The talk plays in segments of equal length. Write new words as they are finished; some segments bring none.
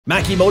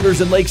Mackey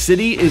Motors in Lake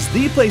City is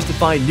the place to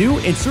find new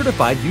and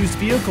certified used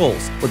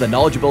vehicles. With a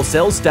knowledgeable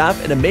sales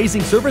staff and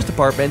amazing service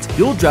department,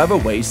 you'll drive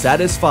away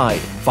satisfied.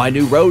 Find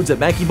new roads at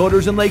Mackey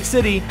Motors in Lake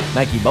City,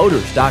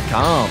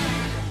 MackeyMotors.com.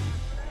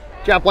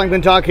 Jeff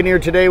Blankman talking here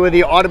today with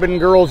the Audubon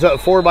girls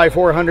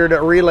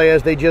 4x400 relay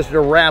as they just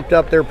wrapped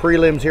up their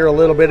prelims here a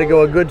little bit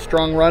ago. A good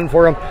strong run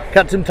for them.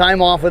 Cut some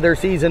time off with their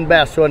season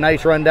best, so a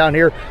nice run down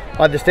here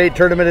at the state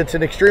tournament. It's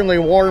an extremely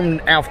warm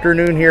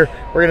afternoon here.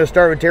 We're going to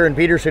start with Taryn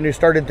Peterson, who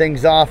started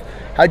things off.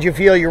 How'd you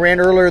feel? You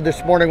ran earlier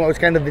this morning. What was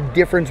kind of the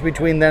difference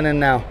between then and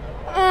now?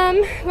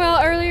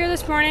 Well, earlier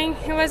this morning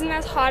it wasn't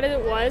as hot as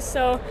it was,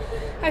 so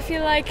I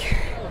feel like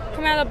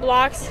coming out of the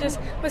blocks just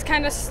was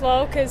kind of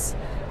slow because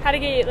had to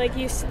get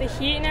used to the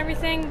heat and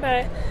everything,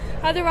 but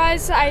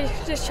otherwise I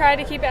just try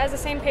to keep it as the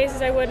same pace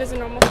as I would as a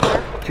normal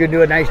car. You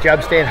do a nice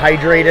job staying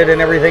hydrated and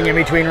everything in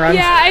between runs?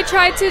 Yeah, I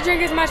tried to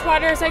drink as much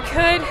water as I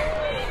could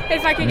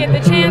if I could get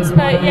the chance,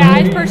 but yeah,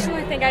 I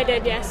personally think I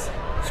did, yes.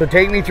 So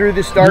take me through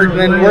the start, and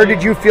then where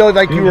did you feel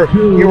like you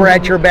were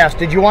at your best?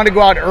 Did you want to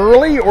go out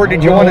early, or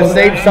did you want to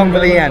save some for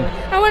the end?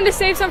 I wanted to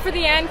save some for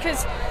the end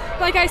because,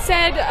 like I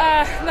said,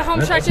 the home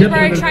stretch is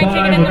where I try and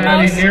kick it in the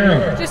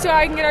most, just so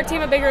I can get our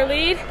team a bigger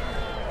lead.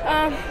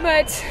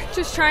 But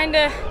just trying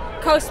to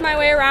coast my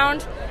way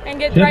around and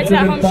get right to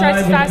that home stretch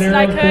as fast as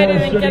I could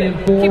and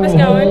then keep us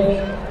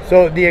going.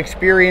 So the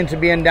experience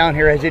of being down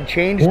here, has it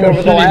changed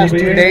over the last 2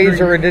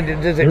 days, or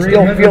does it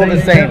still feel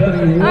the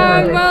same?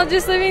 Well,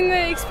 just living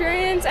the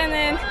experience, and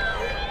then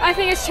I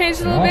think it's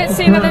changed a little bit,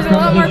 seeing that there's a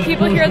lot more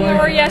people here than there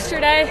were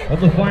yesterday.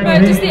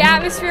 But just the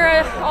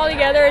atmosphere all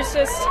together is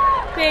just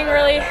being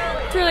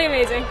it's really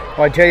amazing.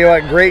 Well, I tell you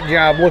what, great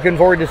job. Looking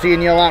forward to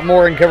seeing you a lot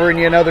more and covering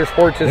you in other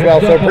sports as well.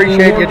 So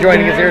appreciate you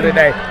joining us here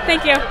today.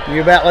 Thank you.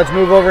 You bet. Let's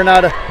move over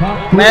now to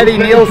Maddie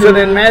Nielsen.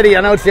 And Maddie,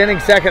 an outstanding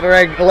second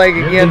leg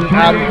again.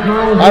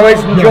 I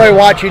always enjoy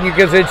watching you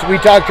because we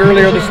talked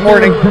earlier this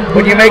morning.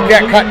 When you make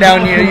that cut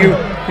down,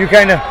 you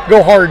kind of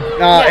go hard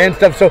and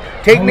stuff. So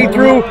take me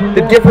through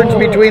the difference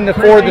between the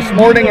 4 this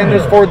morning and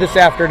this 4 this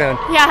afternoon.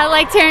 Yeah,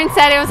 like Taryn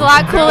said, it was a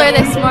lot cooler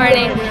this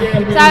morning.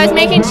 So I was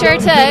making sure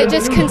to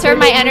just conserve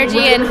my energy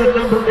and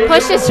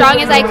push as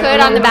strong as I could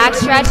on the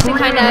backstretch to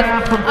kind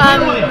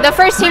of, the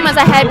first team was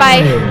ahead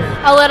by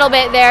a little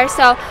bit there,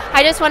 so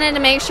I just wanted to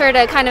make sure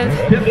to kind of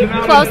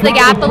close the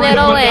gap a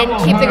little and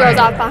keep the girls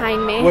off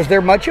behind me. Was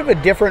there much of a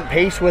different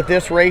pace with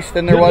this race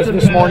than there was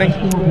this morning?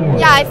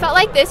 Yeah, I felt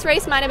like this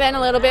race might have been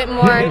a little bit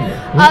more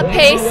up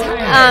pace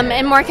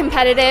and more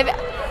competitive.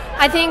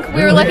 I think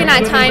we were looking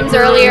at times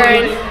earlier,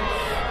 and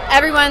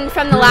everyone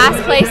from the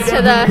last place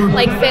to the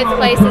 5th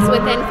place is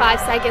within 5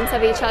 seconds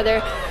of each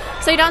other.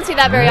 So you don't see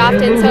that very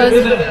often, so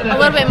it's a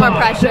little bit more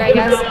pressure, I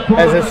guess.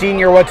 As a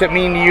senior, what's it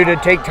mean to you to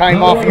take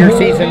time off your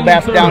season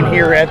best down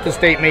here at the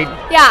state meet?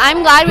 Yeah,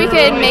 I'm glad we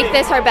could make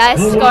this our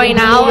best going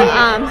out.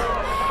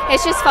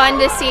 It's just fun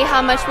to see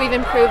how much we've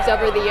improved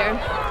over the year.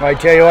 I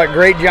tell you what,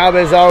 great job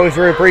as always.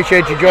 We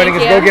appreciate you joining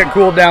us. Go get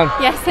cooled down.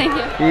 Yes, thank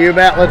you. You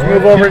bet. Let's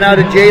move over now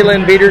to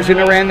Jalen Peterson,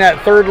 who ran that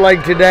 3rd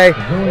leg today.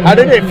 How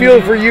did it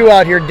feel for you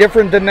out here?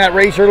 Different than that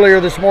race earlier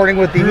this morning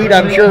with the heat,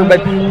 I'm sure,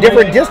 but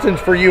different distance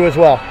for you as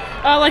well.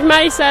 Like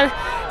Maddie said,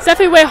 it's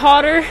definitely way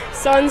hotter.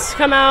 Sun's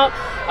come out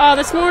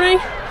this morning.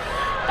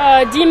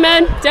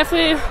 D-Med,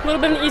 definitely a little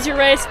bit of an easier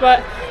race,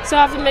 but still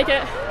have to make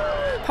it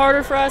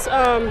harder for us.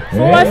 4x4,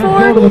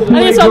 I think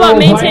it's all about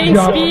maintaining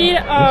speed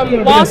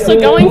while still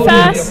going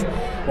fast,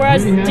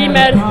 whereas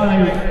D-Med,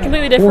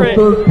 completely different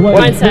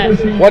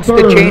mindset. What's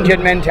the change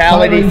in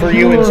mentality for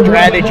you and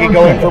strategy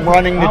going from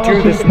running the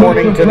 2 this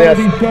morning to this?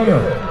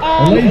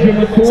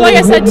 So like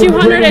I said,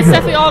 200, it's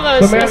definitely all the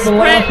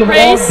sprint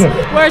race,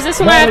 whereas this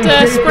one I have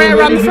to sprint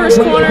around the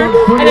first corner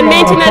and then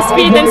maintain that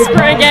speed, then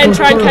sprint again,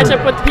 try and catch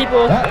up with the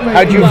people.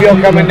 How'd you feel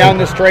coming down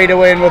the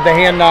straightaway and with the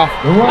handoff?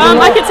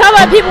 I could tell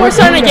that people were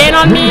starting to gain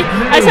on me.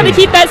 I just had to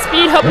keep that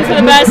speed, hoping for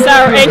the best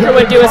that our anchor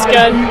would do us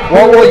good.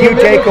 What will you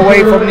take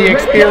away from the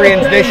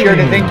experience this year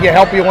to think you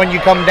help you when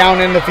you come down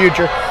in the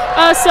future?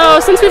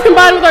 So since we've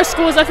combined with our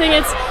schools, I think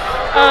it's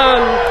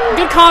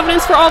good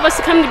confidence for all of us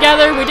to come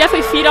together. We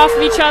definitely feed off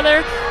of each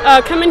other.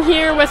 Coming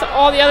here with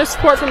all the other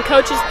support from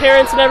coaches,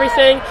 parents, and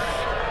everything,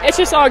 it's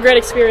just all a great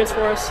experience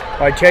for us.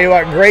 I tell you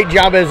what, great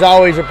job as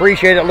always.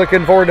 Appreciate it.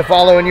 Looking forward to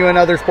following you in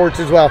other sports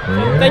as well.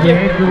 Thank you.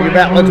 You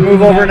bet. Let's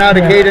move over now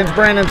to Cadence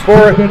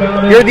Brandon-Spore.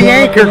 You're the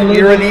anchor.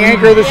 You were the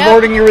anchor this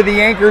morning. You were the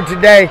anchor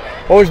today.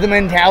 What was the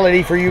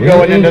mentality for you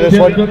going into this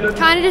one?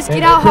 Kind of just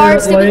get out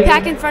hard, stick with the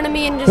pack in front of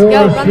me, and just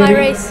go run my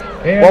race.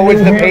 What was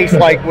the pace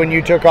like when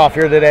you took off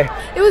here today?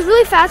 It was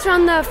really fast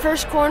around the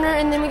first corner,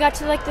 and then we got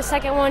to the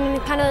second one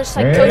and kind of just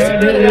coasted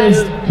through the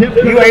rest.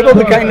 You able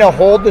to kind of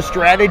hold the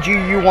strategy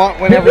you want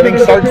when everything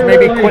starts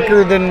maybe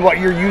quicker than what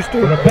you're used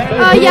to?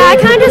 Yeah, I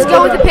kind of just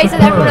go with the pace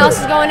that everyone else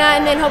is going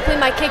at, and then hopefully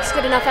my kick's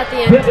good enough at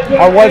the end.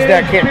 How was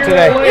that kick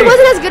today? It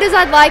wasn't as good as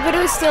I'd like, but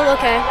it was still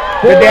okay.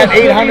 Did that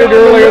 800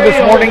 earlier this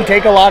morning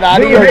take a lot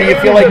out of you, or do you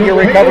feel like you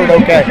recovered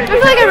okay? I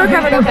feel like I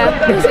recovered okay.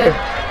 It was good.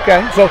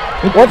 Okay, so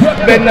what's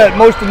been the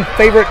most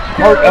favorite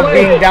part of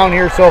being down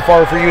here so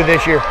far for you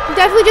this year?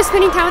 Definitely just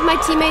spending time with my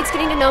teammates,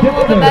 getting to know them a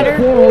little bit better.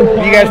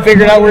 You guys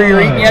figured out where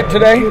you're eating yet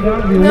today?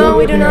 No,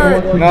 we do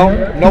not.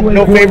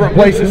 No favorite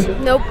places?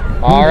 Nope.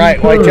 All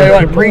right, well, I tell you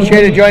what,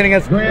 appreciate it joining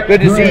us.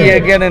 Good to see you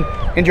again, and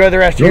enjoy the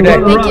rest of your day.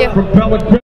 Thank you.